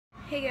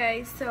Hey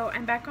guys, so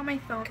I'm back on my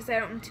phone because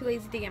I'm too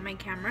lazy to get my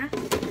camera.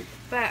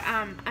 But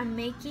I'm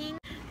making,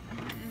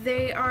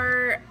 they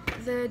are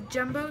the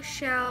jumbo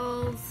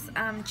shells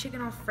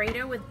chicken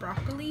Alfredo with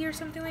broccoli or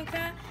something like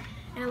that.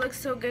 And it looks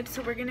so good,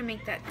 so we're gonna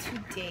make that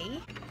today.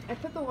 I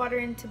put the water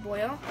in to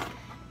boil,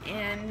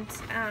 and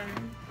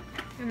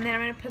then I'm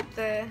gonna put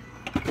the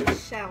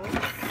shells.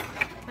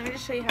 Let me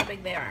just show you how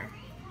big they are.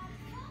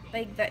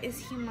 Like, that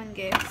is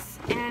humongous.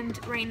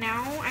 And right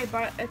now I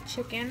bought a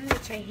chicken,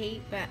 which I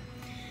hate, but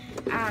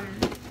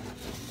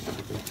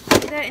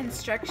the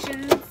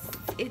instructions,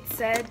 it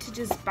said to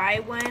just buy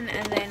one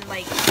and then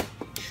like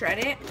shred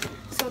it.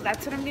 So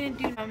that's what I'm gonna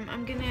do.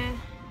 I'm gonna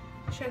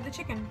shred the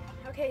chicken.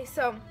 Okay,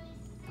 so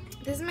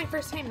this is my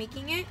first time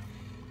making it,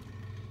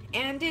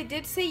 and it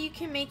did say you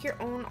can make your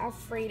own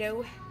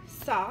Alfredo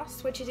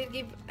sauce, which it did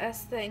give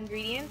us the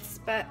ingredients,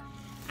 but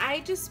I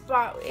just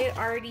bought it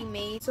already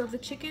made. So the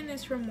chicken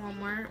is from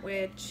Walmart,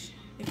 which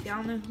if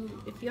y'all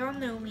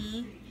know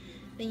me,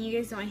 then you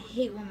guys know I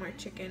hate Walmart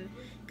chicken,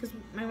 because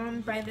my mom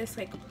buys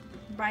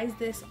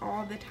this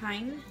all the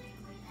time,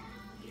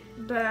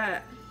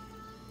 but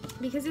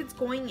because it's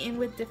going in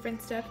with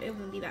different stuff, it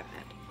won't be that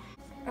bad.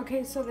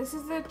 Okay, so this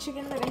is the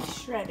chicken that I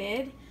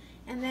shredded,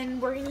 and then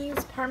we're gonna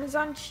use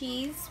Parmesan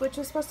cheese, which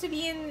was supposed to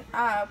be in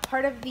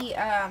part of the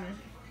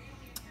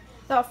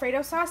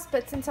Alfredo sauce,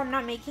 but since I'm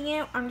not making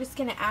it, I'm just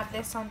gonna add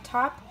this on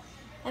top.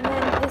 And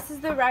then this is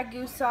the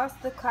ragu sauce,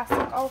 the classic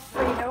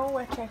Alfredo,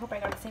 which I hope I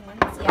got the same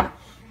ones. Yeah,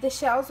 the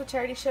shells, which I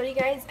already showed you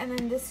guys, and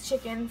then this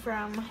chicken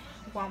from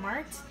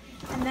Walmart.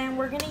 And then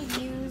we're gonna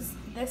use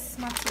this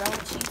mozzarella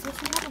cheese,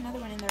 which we have another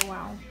one in there.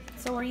 Wow.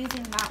 So we're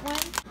using that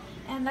one,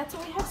 and that's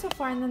what we have so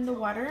far. And then the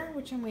water,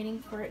 which I'm waiting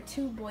for it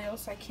to boil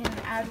so I can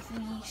add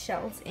the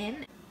shells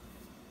in.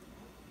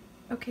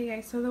 Okay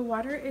guys, so the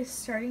water is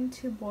starting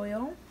to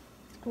boil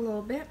a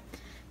little bit,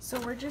 so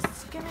we're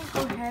just gonna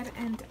go ahead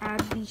and add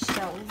the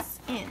shells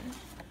in.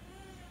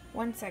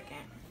 1 second.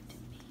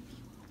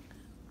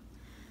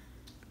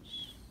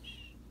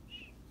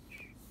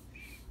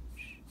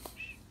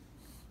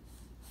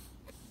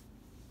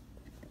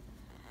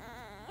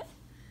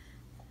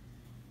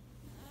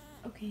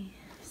 Okay,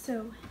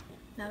 so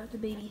now that the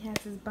baby has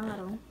his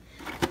bottle,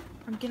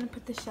 I'm gonna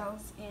put the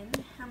shells in.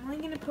 I'm only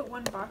gonna put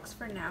one box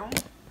for now,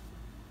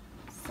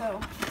 so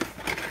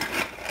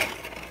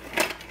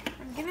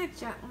I'm gonna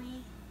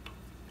gently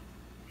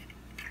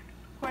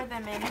pour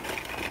them in.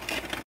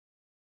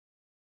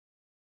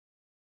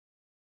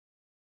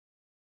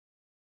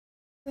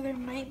 So there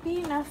might be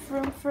enough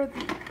room for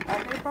the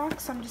other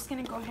box, so I'm just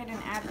gonna go ahead and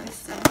add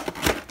this in.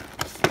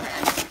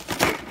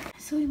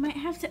 So we might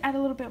have to add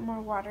a little bit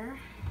more water.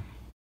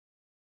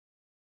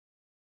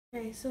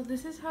 Okay, so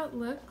this is how it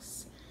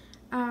looks.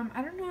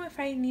 I don't know if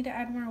I need to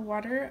add more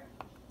water.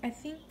 I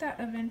think that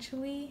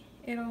eventually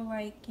it'll,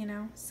 like, you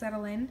know,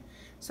 settle in.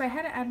 So I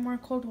had to add more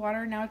cold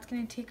water. Now it's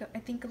going to take, I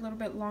think, a little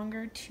bit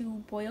longer to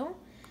boil.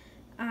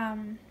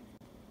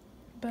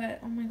 But,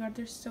 oh my god,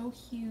 they're so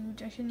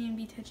huge. I shouldn't even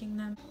be touching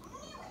them.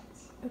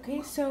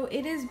 Okay, so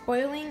it is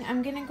boiling.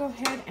 I'm going to go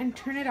ahead and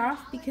turn it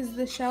off because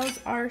the shells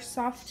are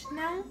soft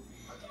now.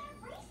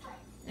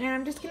 And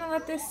I'm just going to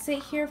let this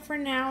sit here for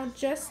now,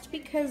 just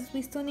because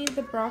we still need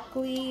the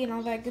broccoli and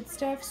all that good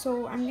stuff.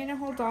 So I'm going to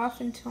hold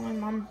off until my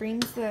mom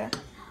brings the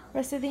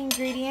rest of the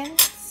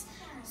ingredients.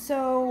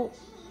 So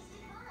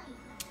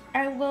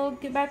I will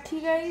get back to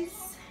you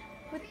guys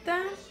with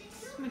that.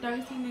 My dog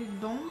is saying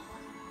there's dump.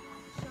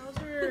 Shells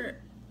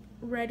are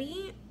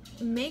ready.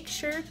 Make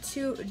sure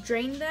to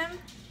drain them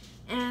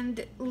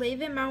and lay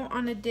them out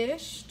on a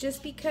dish,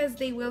 just because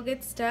they will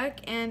get stuck.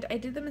 And I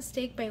did the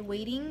mistake by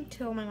waiting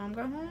till my mom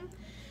got home,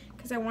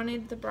 because I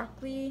wanted the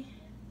broccoli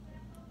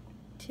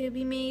to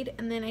be made,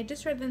 and then I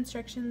just read the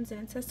instructions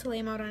and it says to lay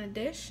them out on a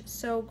dish.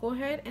 So go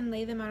ahead and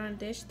lay them out on a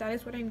dish. That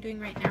is what I'm doing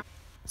right now.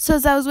 So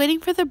as I was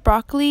waiting for the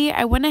broccoli,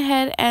 I went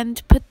ahead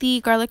and put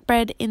the garlic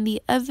bread in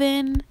the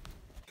oven.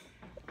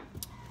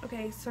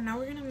 Okay, so now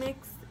we're gonna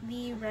mix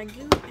the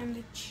ragu and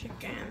the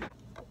chicken.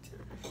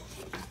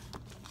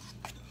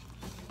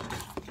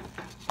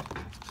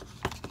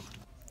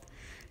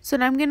 So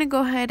now I'm gonna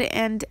go ahead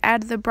and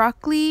add the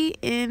broccoli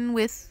in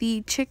with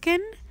the chicken,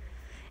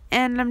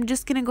 and I'm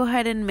just gonna go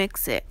ahead and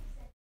mix it.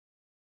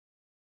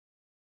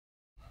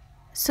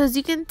 So as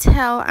you can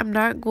tell, I'm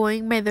not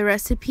going by the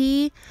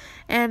recipe,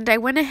 and I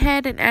went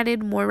ahead and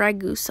added more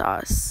ragu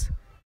sauce.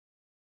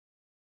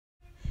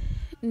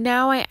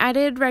 Now I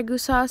added ragu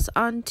sauce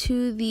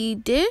onto the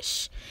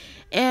dish,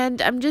 and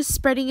I'm just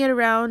spreading it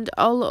around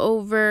all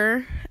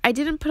over. I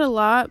didn't put a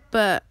lot,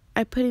 but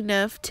I put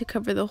enough to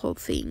cover the whole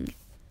thing.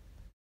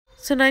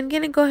 So now I'm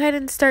going to go ahead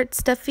and start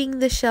stuffing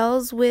the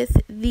shells with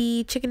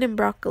the chicken and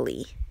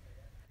broccoli.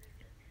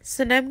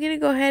 So now I'm going to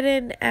go ahead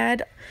and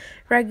add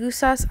ragu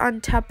sauce on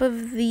top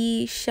of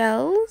the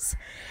shells,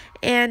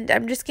 and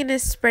I'm just going to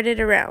spread it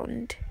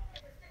around.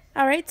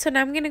 Alright, so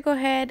now I'm going to go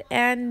ahead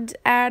and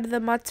add the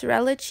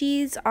mozzarella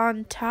cheese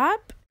on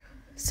top.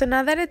 So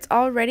now that it's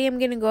all ready, I'm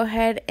going to go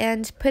ahead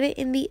and put it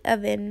in the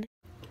oven.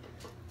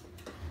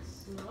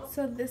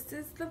 So this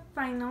is the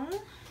final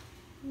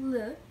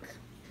look.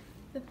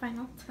 the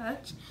final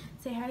touch.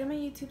 Say hi to my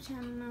YouTube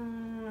channel.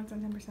 No, it's on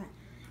 10%.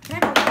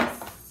 Can I post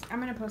this? I'm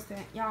gonna post it.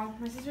 Y'all,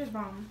 my sister's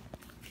bomb.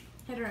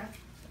 Hit her up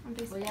on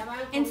Facebook.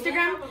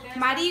 Instagram,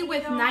 Mari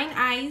with 9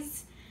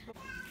 eyes.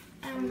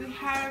 And we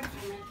have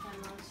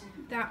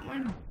that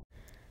one.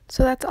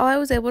 So that's all I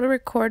was able to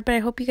record, but I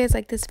hope you guys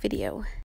like this video.